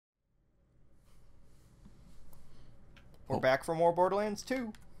We're back for more Borderlands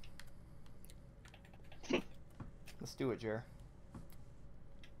 2. Let's do it, Jer.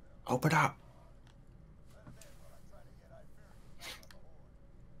 Open up.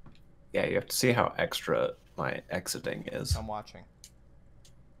 Yeah, you have to see how extra my exiting is. I'm watching.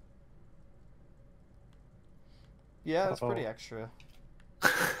 Yeah, it's pretty extra.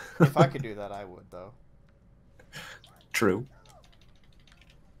 If I could do that, I would, though. True.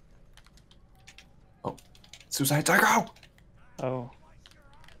 Oh. Suicide Psycho! Oh.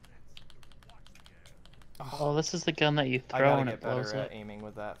 Oh, this is the gun that you I throw gotta and get it blows better up. at aiming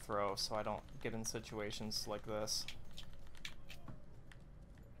with that throw so I don't get in situations like this.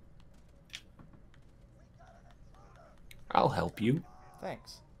 I'll help you.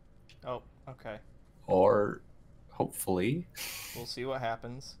 Thanks. Oh, okay. Or, hopefully. We'll see what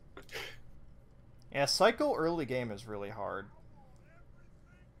happens. Yeah, Psycho early game is really hard.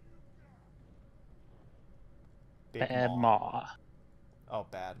 Big Bad Maw. Maw. Oh,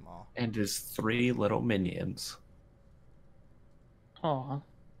 Bad Maw. And his 3 little minions. Aw.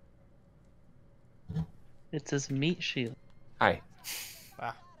 It's his meat shield. Hi.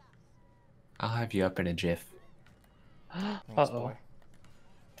 Ah, I'll have you up in a jiff. thanks, Uh-oh. boy.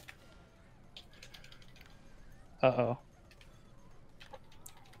 Uh-oh.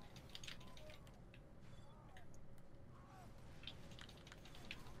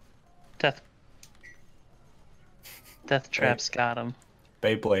 Death Trap's got him.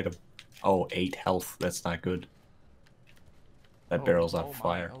 Beyblade him. Oh, 8 health. That's not good. That barrel's on my,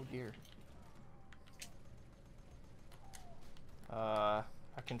 fire. oh dear. I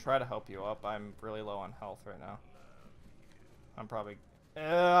can try to help you up. I'm really low on health right now. I'm probably...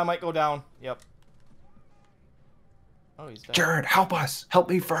 I might go down. Yep. Oh, he's dead. Jared, help us! Help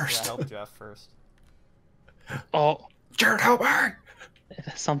me Yeah, first! help Jeff first. Oh, Jared, help me!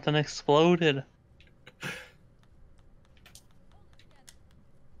 something exploded. Good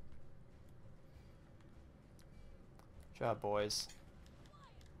job, boys.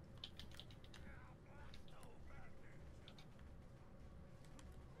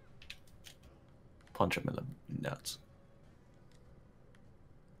 Punch him in the nuts.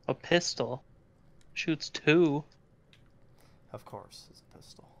 A pistol. Shoots 2. Of course, it's a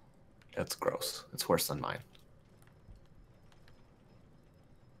pistol. That's gross. It's worse than mine.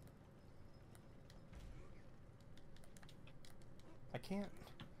 I can't.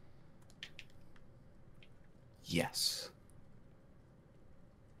 Yes.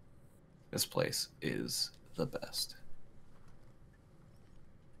 This place is the best.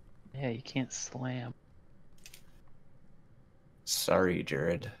 Yeah, you can't slam. Sorry,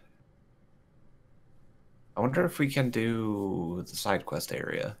 Jared. I wonder if we can do the side quest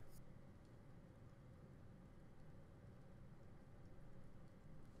area.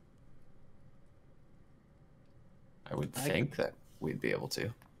 I would think that we'd be able to.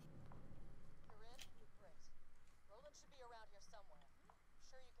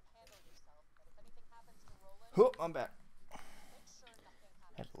 Oh, I'm back.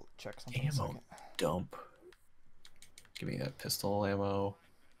 Have to check something. Ammo dump. Give me that pistol ammo.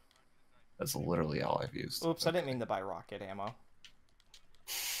 That's literally all I've used. Oops, I didn't mean to buy rocket ammo.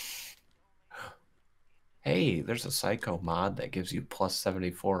 Hey, there's a Psycho mod that gives you plus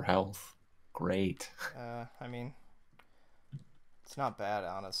 74 health. Great. I mean, it's not bad,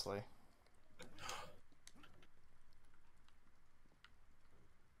 honestly.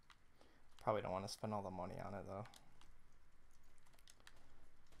 Probably don't want to spend all the money on it, though.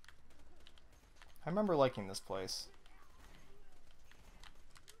 I remember liking this place.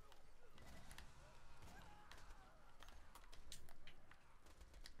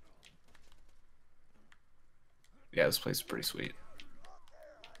 Yeah, this place is pretty sweet.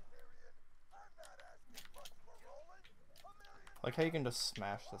 Like how you can just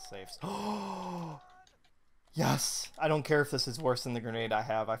smash the safes. Yes! I don't care if this is worse than the grenade I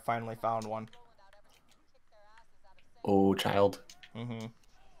have. I finally found one. Oh, child. Mm-hmm.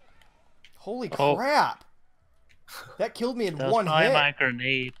 Holy crap! That killed me in That was one probably hit. my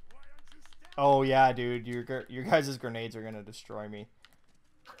grenade. Oh yeah, dude. Your guys' grenades are gonna destroy me.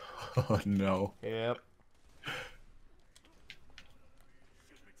 Oh, no. Yep.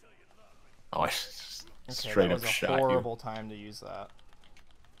 Oh, I just Okay, straight that up was a shot horrible time to use that.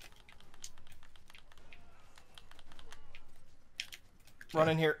 Run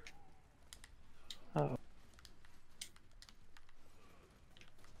in here. Oh.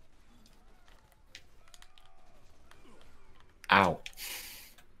 Ow.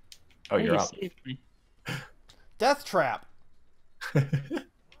 Oh, Hey, you're you up. saved me. Death trap.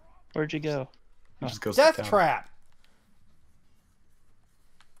 Where'd you go? Just go sit Death down. trap.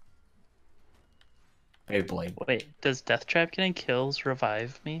 Maybe Blaine. Wait, does Death Trap getting kills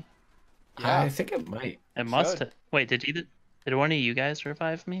revive me? Yeah. I think it might. It must. Should. Wait, did one of you guys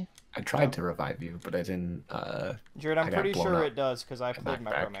revive me? I tried to revive you, but I didn't. Jared, I I'm got pretty blown sure up. it does because I Come played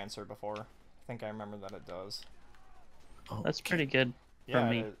back. Necromancer before. I think I remember that it does. Oh, That's okay. pretty good for Yeah,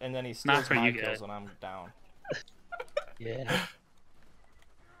 me. it is. And then he Not steals for my you kills guys. when I'm down. Yeah.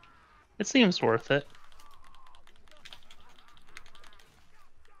 It seems worth it.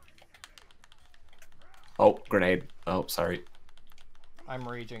 Oh, grenade. Oh, sorry. I'm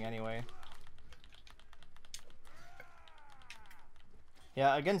raging anyway.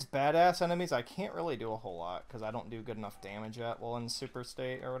 Yeah, against badass enemies, I can't really do a whole lot because I don't do good enough damage yet while in super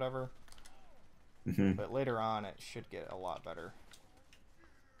state or whatever. Mm-hmm. But later on, it should get a lot better.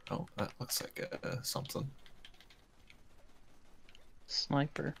 Oh, that looks like something.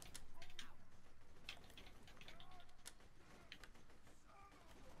 Sniper.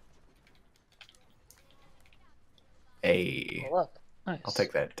 Hey, Look. Nice. I'll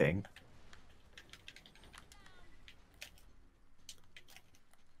take that ding.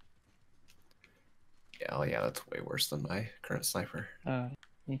 Yeah, oh yeah, that's way worse than my current sniper.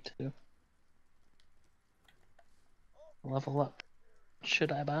 Me too. Level up. What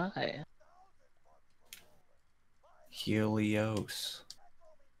should I buy? Helios.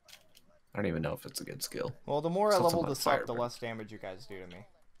 I don't even know if it's a good skill. Well, the more I Something level like this up, the Firebird. less damage you guys do to me.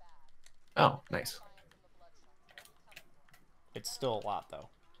 Oh, nice. It's still a lot, though.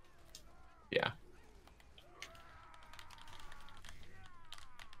 Yeah.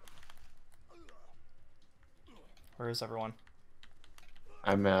 Where is everyone?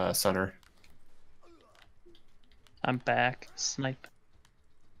 I'm center. I'm back. Snipe.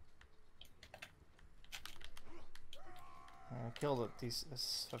 I killed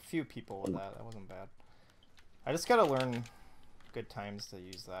a few people with that. That wasn't bad. I just gotta learn good times to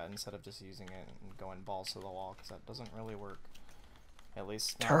use that instead of just using it and going balls to the wall, because that doesn't really work. At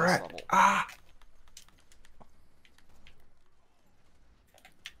least not this Turret. level. Ah.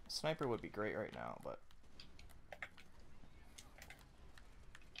 Sniper would be great right now, but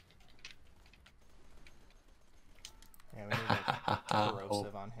yeah, we need like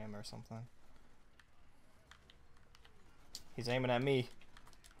corrosive on him or something. He's aiming at me.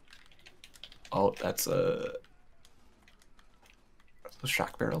 Oh, that's those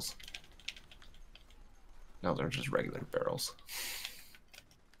shock barrels. No, they're just regular barrels.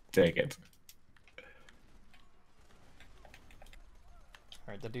 Dang it.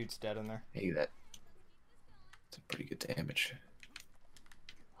 Alright, the dude's dead in there. Hey, that's a pretty good damage.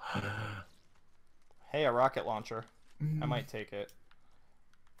 Hey, a rocket launcher. I might take it.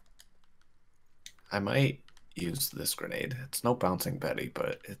 I might use this grenade. It's no bouncing Betty,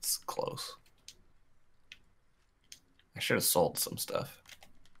 but it's close. I should have sold some stuff.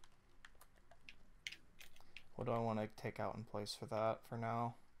 What do I want to take out in place for that for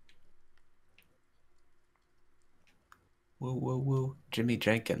now? Woo, woo, woo. Jimmy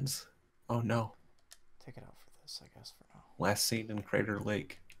Jenkins. Oh no. Take it out for this, I guess, for now. Last seen in Crater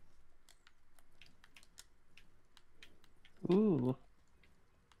Lake. Ooh.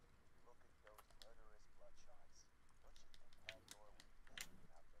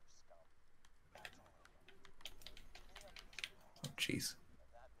 Oh, jeez.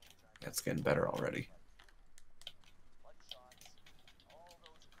 That's getting better already.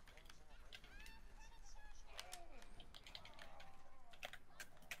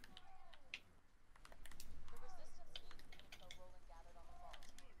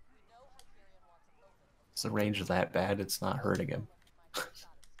 Is the range that bad? It's not hurting him.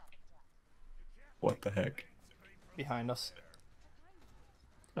 What the heck? Behind us.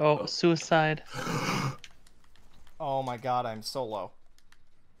 Oh, suicide. Oh my god, I'm so low.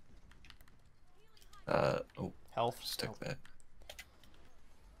 Oh, Health. just took that.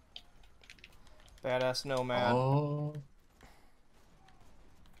 Badass nomad. Oh.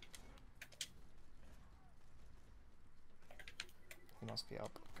 He must be up.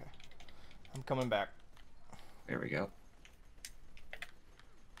 Okay. I'm coming back. There we go.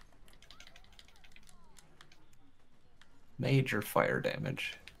 Major fire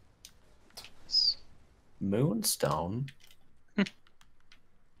damage. Moonstone.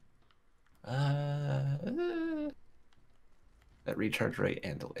 That recharge rate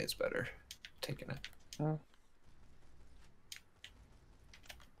and delay is better. Taking it. Oh.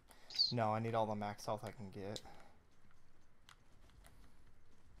 No, I need all the max health I can get.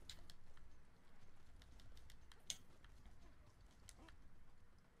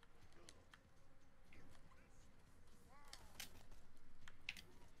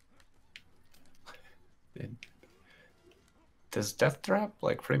 Does Death Trap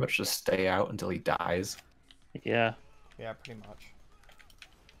like pretty much just stay out until he dies? Yeah. Yeah, pretty much.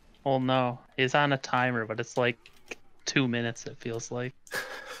 Well, no, he's on a timer, but it's like 2 minutes. It feels like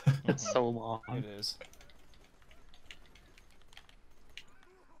it's Mhm. so long. It is.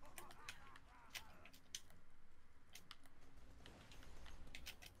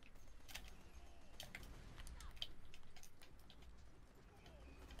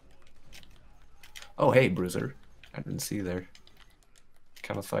 Oh, hey, Bruiser. I didn't see you there.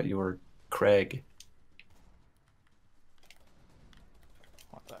 Kind of thought you were Craig.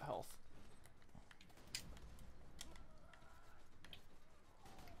 Want that health.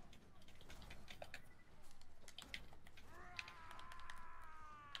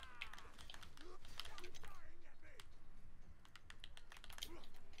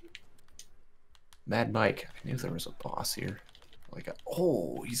 Mad Mike. I knew there was a boss here. Like,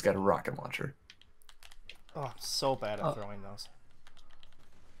 oh, he's got a rocket launcher. Oh, I'm so bad at Oh. throwing those.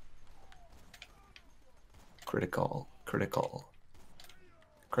 Critical. Critical.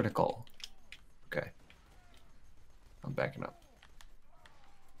 Critical. Okay. I'm backing up.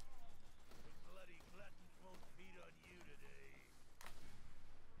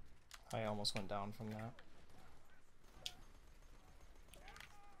 I almost went down from that.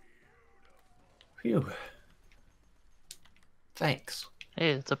 Phew. Thanks.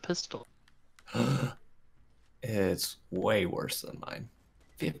 Hey, it's a pistol. It's way worse than mine.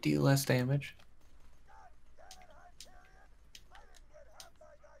 50 less damage.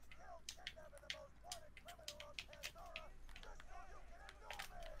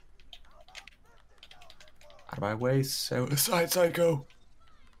 Out of my way, suicide psycho.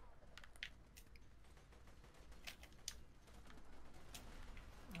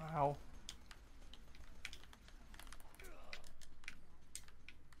 Ow.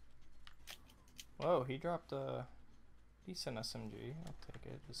 Whoa, he dropped a decent SMG. I'll take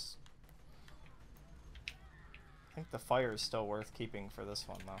it. Just... I think the fire is still worth keeping for this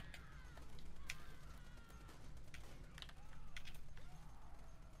one, though.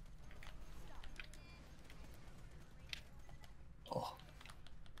 Oh.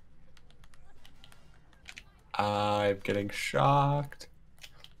 I'm getting shocked.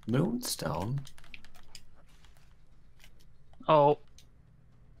 Moonstone? Oh.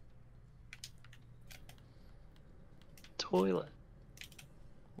 Toilet.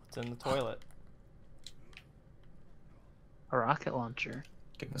 What's in the toilet? A rocket launcher.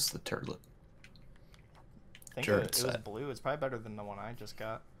 Give us the turlet. I think Turret it was set. blue. It's probably better than the one I just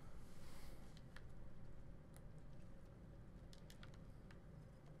got.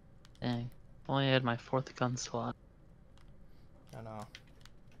 Dang. Only had my 4th gun slot. I know.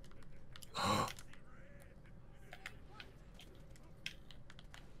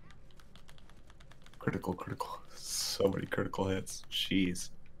 Critical, critical. So many critical hits. Jeez.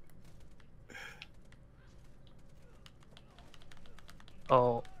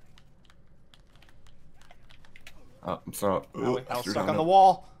 Oh. Oh, I'm sorry. Now we I all threw stuck down on the a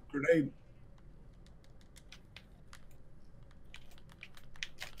wall. grenade.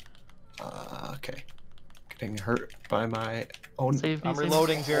 Okay. Getting hurt by my own. Save me. I'm save me.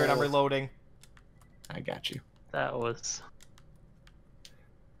 reloading, Jared. I'm Oh. reloading. I got you. That was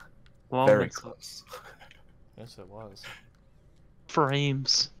Very moments of close. Yes, it was.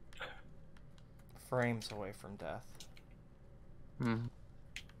 frames. Frames away from death. Hmm.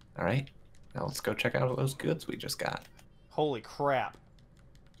 All right. Now let's go check out those goods we just got. Holy crap.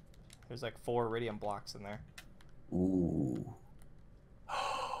 There's like 4 iridium blocks in there. Ooh.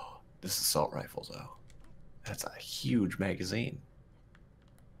 This assault rifle, though. That's a huge magazine.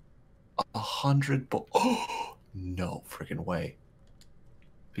 100 Oh, no freaking way.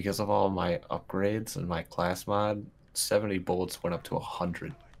 Because of all my upgrades and my class mod, 70 bullets went up to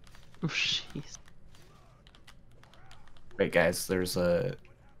 100. Oh, jeez. Wait, guys, there's a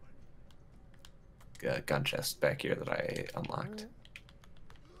gun chest back here that I unlocked.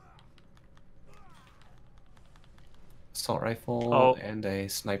 Assault rifle Oh. and a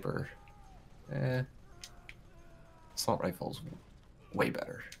sniper. Assault rifle's way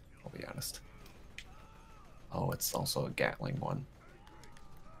better, I'll be honest. Oh, it's also a Gatling one.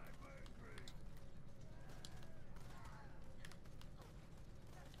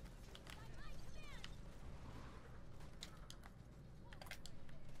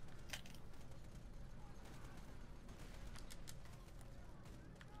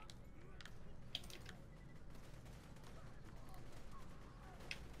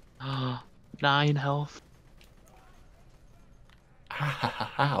 Ah, 9 health.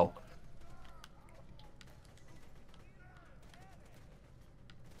 How?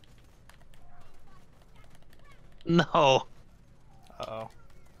 No. Uh-oh.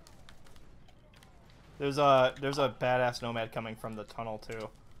 There's a badass nomad coming from the tunnel too.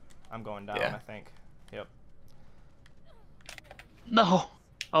 I'm going down, Yeah. I think. Yep. No.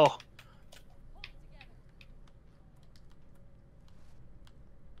 Oh.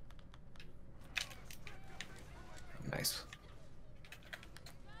 Nice.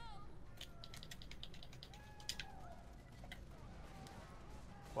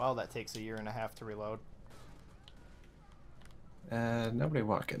 Wow, that takes 1.5 years to reload. Nobody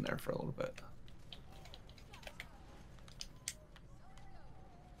walk in there for a little bit.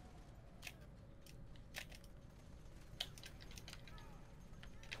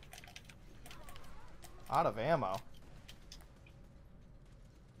 Out of ammo.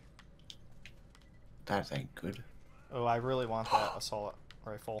 That ain't good. Oh, I really want that assault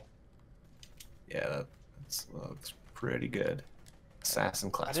rifle. Yeah, that's pretty good.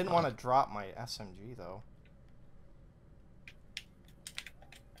 Assassin class. I didn't want to drop my SMG though.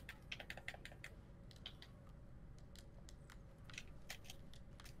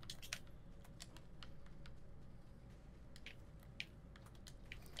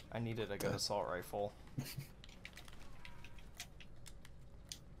 I needed a good assault rifle.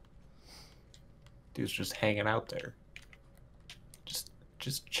 Dude's just hanging out there.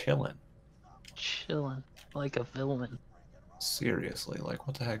 Just chilling. Chilling like a villain. Seriously, like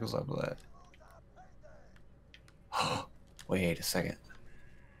what the heck was up with that? Wait a second.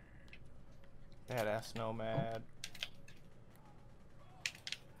 Badass nomad.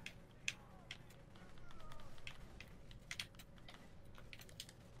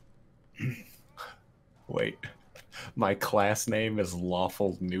 Wait. My class name is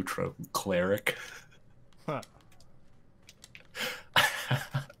Lawful Neutral Cleric. Huh.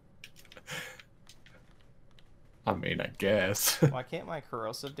 I mean, I guess. Why can't my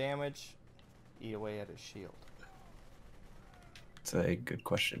corrosive damage eat away at his shield? It's a good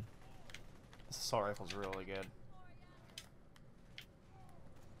question. This assault rifle's really good.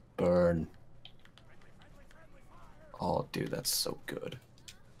 Burn. Oh, dude, that's so good.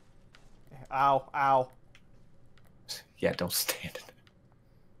 Ow, ow. Yeah, don't stand in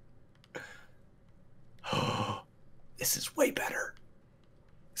it. This is way better.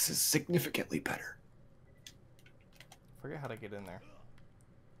 This is significantly better. Forget how to get in there.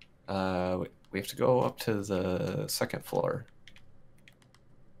 We have to go up to the second floor,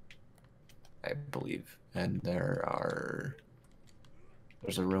 I believe, and there's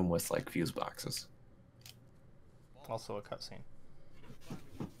a room with like fuse boxes. Also a cutscene.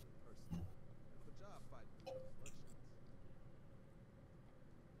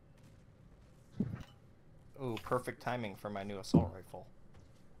 Ooh, perfect timing for my new assault rifle.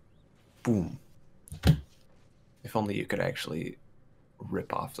 Boom. If only you could actually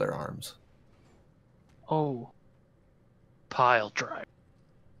rip off their arms. Oh. Pile drive.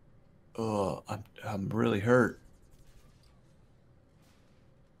 Ugh, I'm really hurt.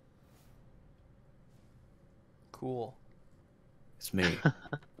 Cool. It's me,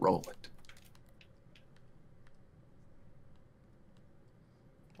 Roland.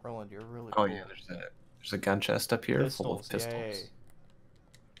 Roland, you're really Oh cool. yeah, there's a gun chest up here full of Pistols, pistols.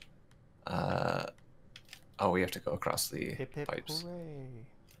 yay. Oh, we have to go across the Hip hip pipes. hooray.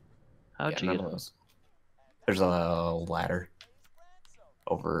 How'd Yeah, you none get of those. There's a ladder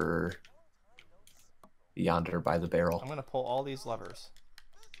over yonder by the barrel. I'm gonna pull all these levers.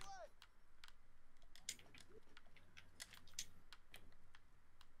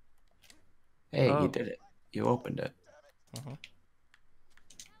 Hey, Oh. you did it. You opened it. Mm-hmm.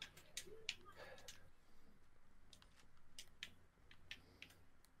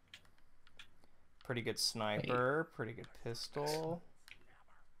 Pretty good sniper, pretty good pistol.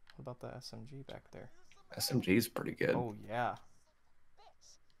 What about the SMG back there? SMG's pretty good. Oh yeah.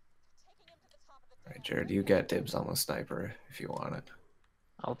 Alright, Jared, you get dibs on the sniper if you want it.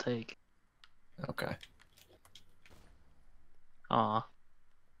 I'll take. Okay. Aw.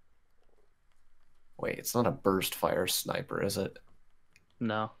 Wait, it's not a burst fire sniper, is it?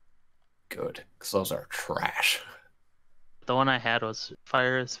 No. Good, because those are trash. The one I had was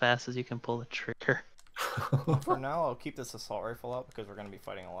fire as fast as you can pull the trigger. For now, I'll keep this assault rifle out because we're gonna be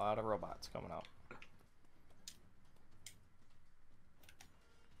fighting a lot of robots coming out.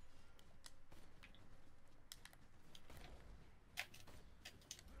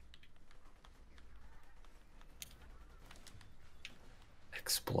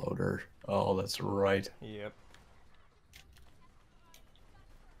 Exploder. Oh, that's right. Yep.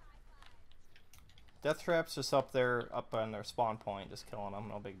 Death Trap's just up there, up on their spawn point, just killing them,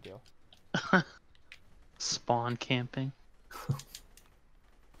 no big deal. Spawn camping.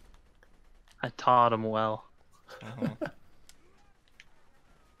 I taught him well. Mm-hmm.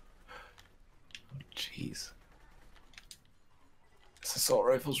 Jeez. This assault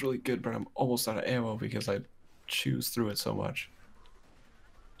rifle's really good, but I'm almost out of ammo because I choose through it so much.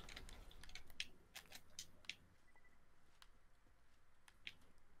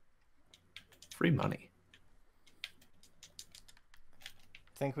 Free money.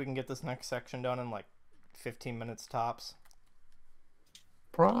 Think we can get this next section done in like 15 minutes tops?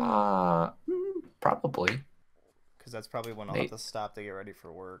 Probably. Because that's probably when I'll have to stop to get ready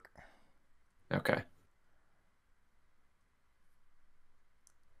for work. Okay.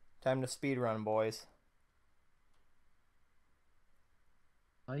 Time to speed run, boys.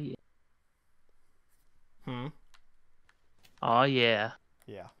 Oh yeah. Hmm? Oh yeah.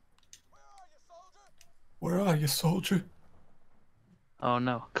 Yeah. Where are you, soldier? Oh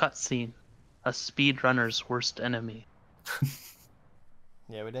no. Cutscene. A speedrunner's worst enemy.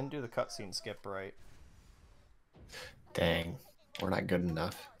 Yeah, we didn't do the cutscene skip right. Dang. We're not good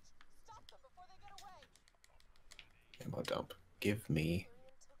enough. Ammo dump. Give me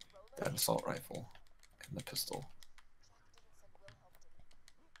that assault rifle and the pistol.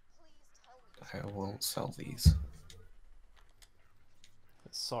 I will sell these. The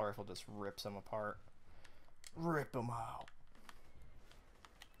assault rifle just rips them apart. Rip them out.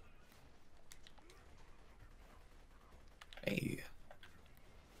 Hey.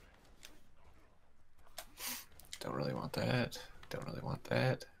 Don't really want that. Don't really want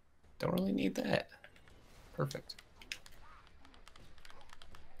that. Don't really need that. Perfect.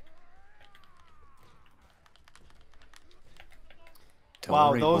 Don't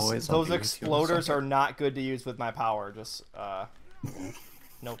Wow, worry, boys, I'll those be with you in a exploders second. are not good to use with my power. Just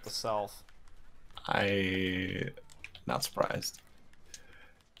note the self. Not surprised.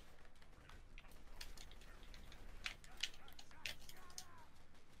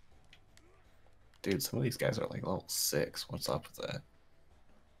 Dude, some of these guys are like level 6. What's up with that?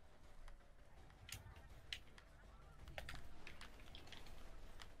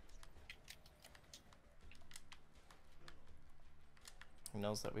 He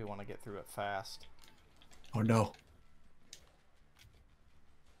knows that we want to get through it fast. Oh no.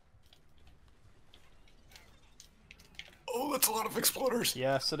 Oh, that's a lot of exploders.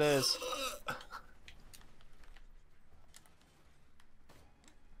 Yes, it is.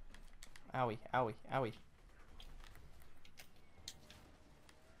 Owie, owie, owie.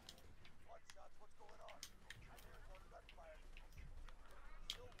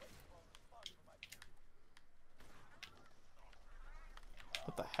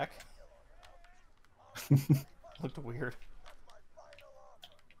 What the heck? Looked weird.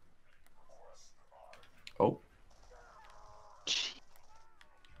 Oh.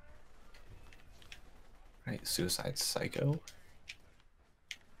 Right, Suicide Psycho.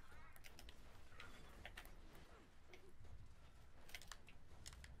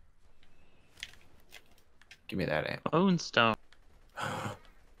 Give me that ammo. Moonstone.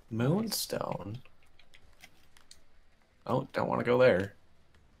 Moonstone. Oh, don't want to go there.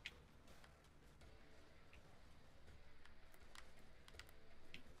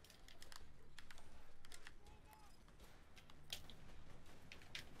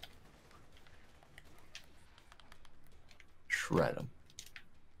 Shred them.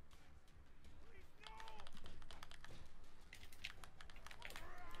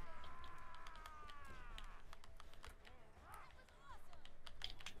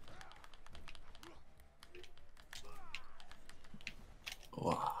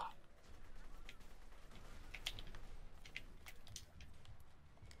 Wow.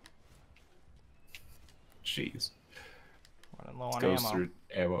 Jeez. Running low on Goes ammo. through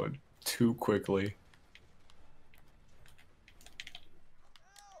ammo too quickly.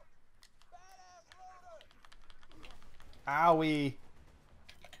 Owie.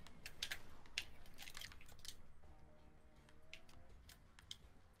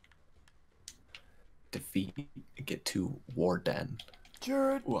 Defeat. Get to War Den.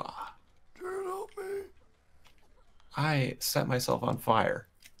 Jared. Wow. Jared, help me. I set myself on fire.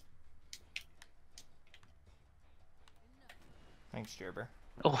 Thanks, Gerber.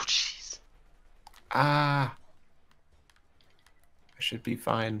 Oh jeez. Ah. I should be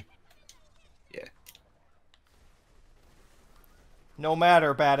fine. Yeah. No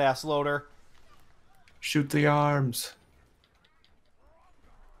matter, badass loader. Shoot the arms.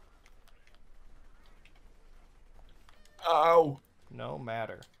 Ow. No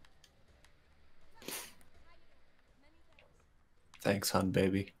matter. Thanks, hun,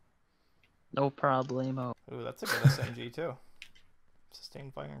 baby. No problemo. Ooh, that's a good SMG too.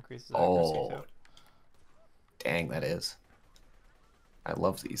 Sustained fire increases accuracy Oh. too. Dang, that is. I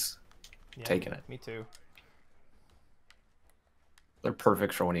love these. Yeah, Taking it. Me too. They're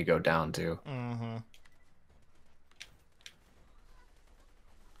perfect for when you go down, too. Mm-hmm.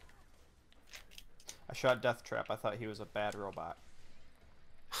 I shot Death Trap. I thought he was a bad robot.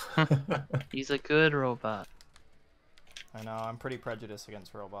 He's a good robot. I know, I'm pretty prejudiced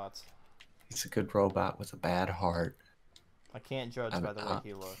against robots. He's a good robot with a bad heart. I can't judge by the way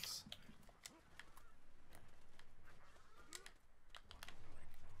he looks.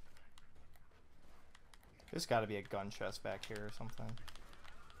 There's got to be a gun chest back here or something.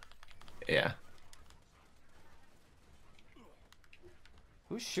 Yeah.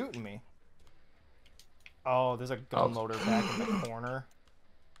 Who's shooting me? Oh, there's a gun loader back in the corner.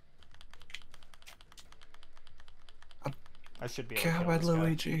 I should be able to kill this guy.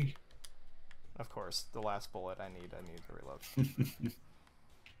 Luigi. Of course, the last bullet I need to reload.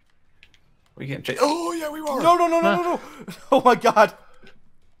 We can't change. Oh yeah, we are. No, no, no, no, no, no! Oh my god!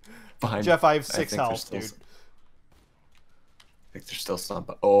 Behind Jeff, I have 6 health, dude. I think there's still some,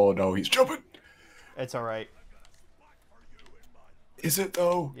 but oh no, he's jumping. It's alright. Is it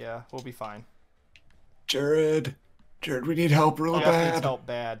though? Yeah, we'll be fine. Jared, we need help really Jeff bad. needs help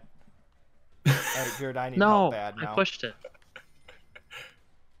bad. Alright, Jared, I need help bad now. I pushed it.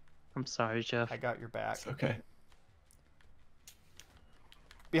 I'm sorry, Jeff. I got your back. It's okay.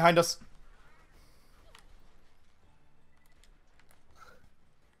 Behind us.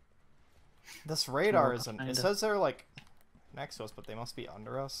 This radar isn't. It says they're like next to us, but they must be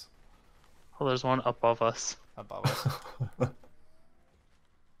under us. Oh, there's one above us. Above us.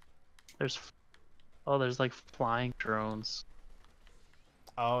 There's like flying drones.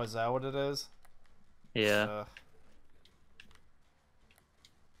 Oh, is that what it is? Yeah.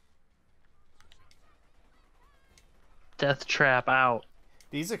 Death trap out.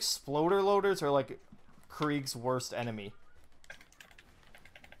 These exploder loaders are like Krieg's worst enemy.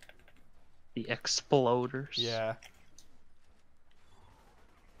 The exploders. Yeah.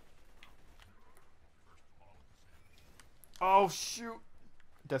 Oh shoot!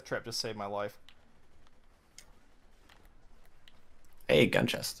 Death trap just saved my life. Hey, gun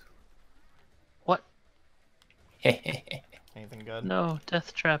chest. What? Anything good? No,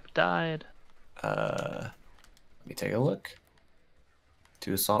 death trap died. Let me take a look.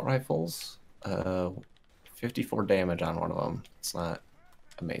 2 assault rifles. 54 damage on one of them. It's not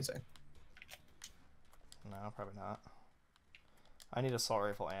amazing. No, probably not. I need assault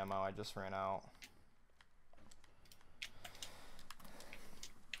rifle ammo. I just ran out.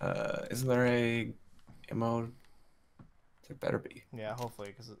 Isn't there a ammo? There better be. Yeah, hopefully,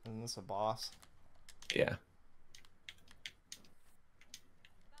 because isn't this a boss? Yeah.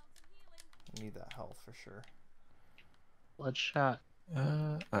 I need that health for sure. Bloodshot.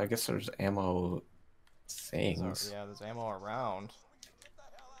 I guess there's ammo things. Yeah, there's ammo around.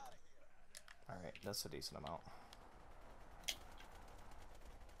 Alright, that's a decent amount.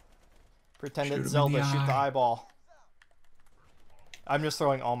 Pretended Zelda, shoot the eyeball. I'm just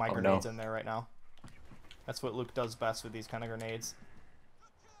throwing all my grenades in there right now. That's what Luke does best with these kind of grenades.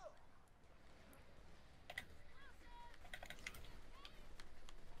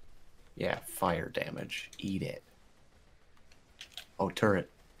 Yeah, fire damage. Eat it. Oh, turret.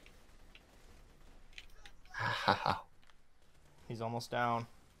 He's almost down.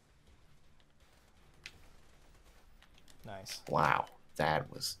 Nice. Wow, that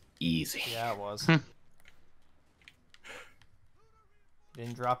was easy. Yeah, it was.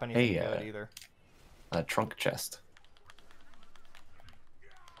 Didn't drop anything good either. A trunk chest.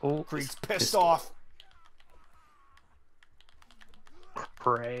 Oh, Krieg's pissed off.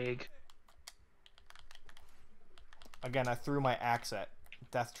 Craig. Again, I threw my axe at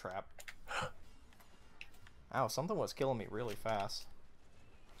Death Trap. Ow, something was killing me really fast.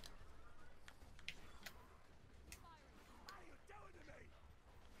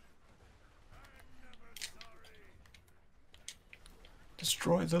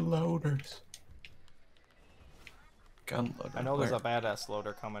 Destroy the loaders. Gun loader. I know there's a badass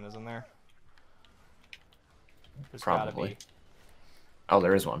loader coming, isn't there? There's Probably. gotta be. Oh,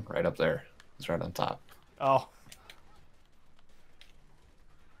 there is one right up there. It's right on top. Oh.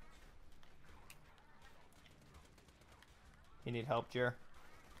 You need help, Jer?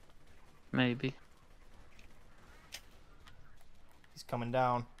 Maybe. He's coming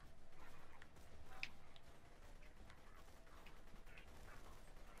down.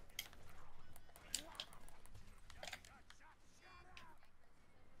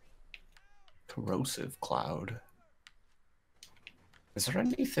 Corrosive cloud. Is there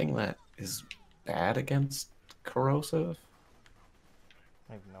anything that is bad against corrosive?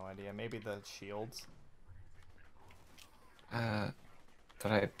 I have no idea. Maybe the shields. But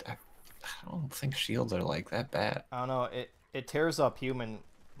I don't think shields are like that bad. I don't know. It tears up human,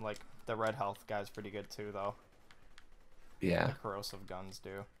 like the red health guy's pretty good too, though. Yeah. The corrosive guns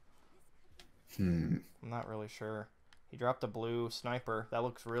do. Hmm. I'm not really sure. He dropped a blue sniper. That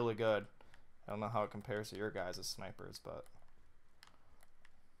looks really good. I don't know how it compares to your guys' snipers, but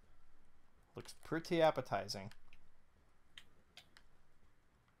looks pretty appetizing.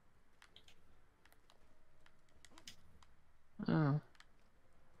 Oh.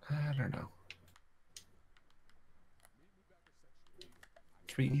 I don't know.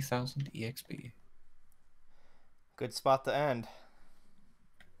 3,000 EXP. Good spot to end.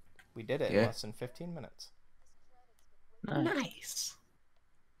 We did it in Yeah. less than 15 minutes. Nice. Nice.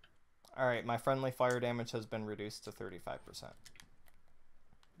 Alright, my friendly fire damage has been reduced to 35%.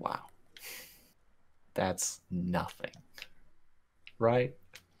 Wow. That's nothing. Right?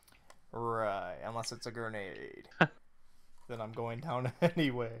 Right, unless it's a grenade. Then I'm going down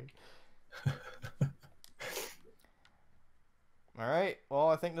anyway. Alright, well,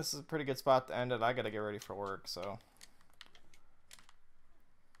 I think this is a pretty good spot to end it. I gotta get ready for work, so.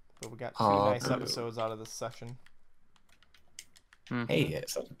 But we got two nice boo. episodes out of this session. Hey,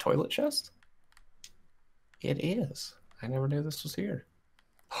 is that a toilet chest? It is. I never knew this was here.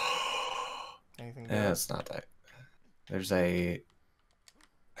 Anything good? Yeah, it's not that. There's a,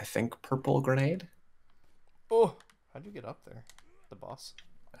 I think, purple grenade. Oh! How'd you get up there? The bus?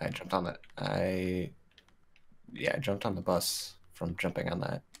 I jumped on that. I jumped on the bus from jumping on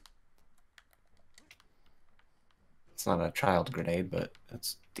that. It's not a child grenade, but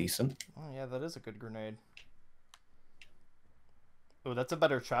it's decent. Oh, yeah, that is a good grenade. Oh, that's a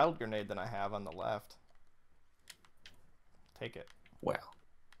better child grenade than I have on the left. Take it. Well.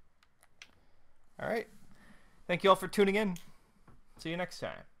 Alright. Thank you all for tuning in. See you next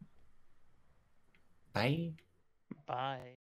time. Bye. Bye.